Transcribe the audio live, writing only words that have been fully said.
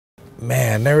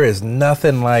Man, there is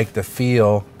nothing like the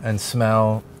feel and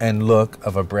smell and look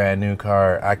of a brand new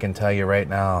car, I can tell you right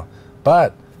now.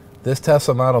 But this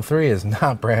Tesla Model 3 is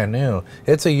not brand new.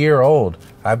 It's a year old.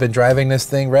 I've been driving this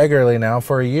thing regularly now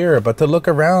for a year, but to look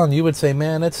around, you would say,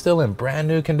 man, it's still in brand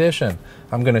new condition.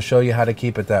 I'm going to show you how to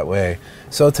keep it that way.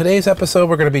 So today's episode,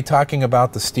 we're going to be talking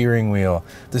about the steering wheel.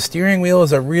 The steering wheel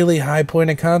is a really high point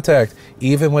of contact.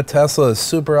 Even with Tesla's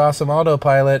super awesome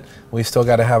autopilot, we still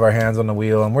got to have our hands on the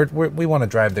wheel, and we want to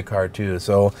drive the car too.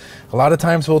 So a lot of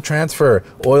times we'll transfer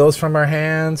oils from our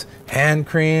hands, hand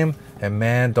cream, and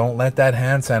man, don't let that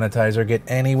hand sanitizer get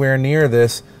anywhere near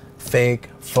this fake,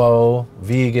 faux,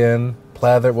 vegan,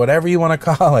 pleather, whatever you want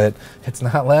to call it. It's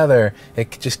not leather.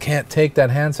 It just can't take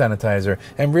that hand sanitizer.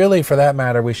 And really, for that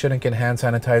matter, we shouldn't get hand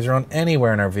sanitizer on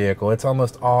anywhere in our vehicle. It's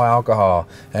almost all alcohol,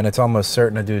 and it's almost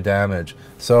certain to do damage.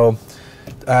 So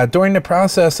during the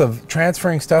process of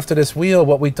transferring stuff to this wheel,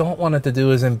 what we don't want it to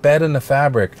do is embed in the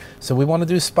fabric. So we want to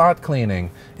do spot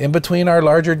cleaning. In between our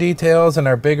larger details and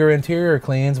our bigger interior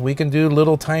cleans, we can do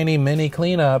little tiny mini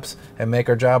cleanups and make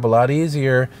our job a lot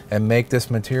easier and make this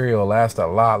material last a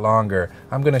lot longer.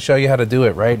 I'm going to show you how to do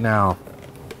it right now.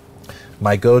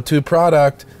 My go-to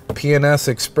product, P&S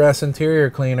Express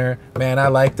Interior Cleaner. Man, I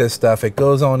like this stuff. It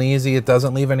goes on easy. It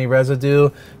doesn't leave any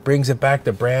residue. Brings it back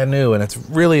to brand new, and it's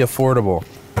really affordable.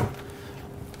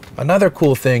 Another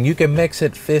cool thing, you can mix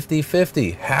it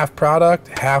 50-50. Half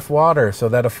product, half water, so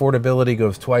that affordability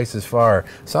goes twice as far.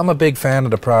 So I'm a big fan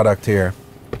of the product here.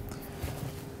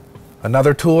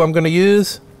 Another tool I'm going to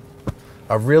use,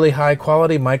 a really high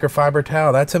quality microfiber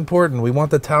towel. That's important. We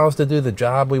want the towels to do the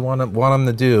job we want them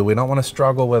to do. We don't want to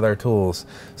struggle with our tools.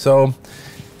 So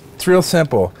it's real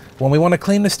simple. When we want to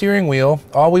clean the steering wheel,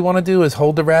 all we want to do is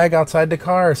hold the rag outside the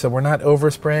car so we're not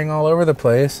overspraying all over the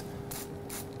place.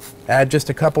 Add just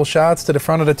a couple shots to the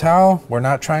front of the towel. We're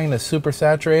not trying to super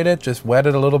saturate it, just wet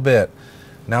it a little bit.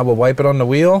 Now we'll wipe it on the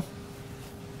wheel.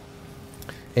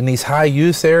 In these high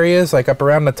use areas, like up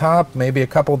around the top, maybe a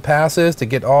couple passes to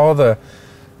get all the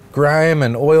grime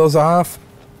and oils off.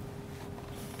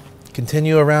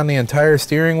 Continue around the entire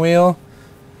steering wheel,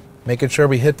 making sure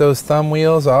we hit those thumb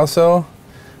wheels also.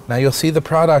 Now you'll see the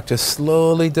product just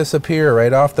slowly disappear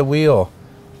right off the wheel.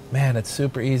 Man, it's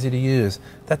super easy to use.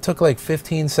 That took like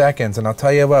 15 seconds, and I'll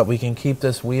tell you what, we can keep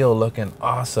this wheel looking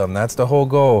awesome. That's the whole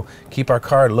goal. Keep our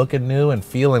car looking new and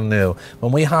feeling new.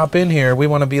 When we hop in here, we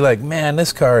want to be like, man,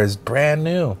 this car is brand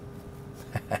new.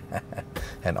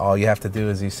 And all you have to do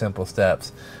is these simple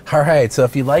steps. All right, so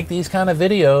if you like these kind of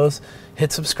videos,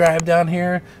 hit subscribe down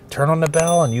here, turn on the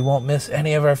bell, and you won't miss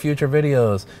any of our future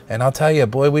videos. And I'll tell you,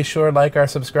 boy, we sure like our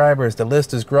subscribers. The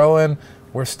list is growing.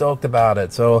 We're stoked about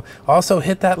it. So also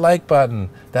hit that like button.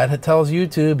 That tells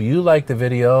YouTube you like the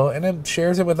video, and it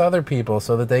shares it with other people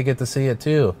so that they get to see it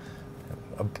too.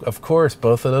 Of course,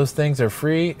 both of those things are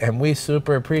free, and we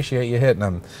super appreciate you hitting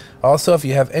them. Also, if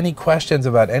you have any questions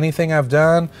about anything I've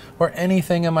done or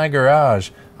anything in my garage,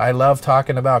 I love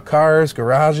talking about cars,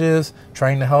 garages,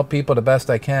 trying to help people the best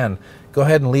I can. Go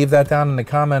ahead and leave that down in the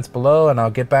comments below, and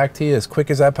I'll get back to you as quick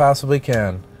as I possibly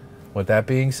can. With that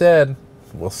being said,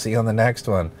 we'll see you on the next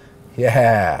one.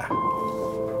 Yeah.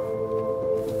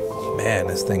 Man,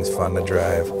 this thing's fun to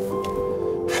drive.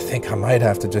 I think I might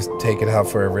have to just take it out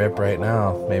for a rip right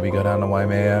now. Maybe go down to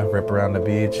Waimea, rip around the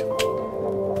beach.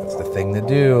 That's the thing to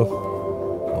do.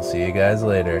 We'll see you guys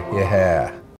later. Yeah.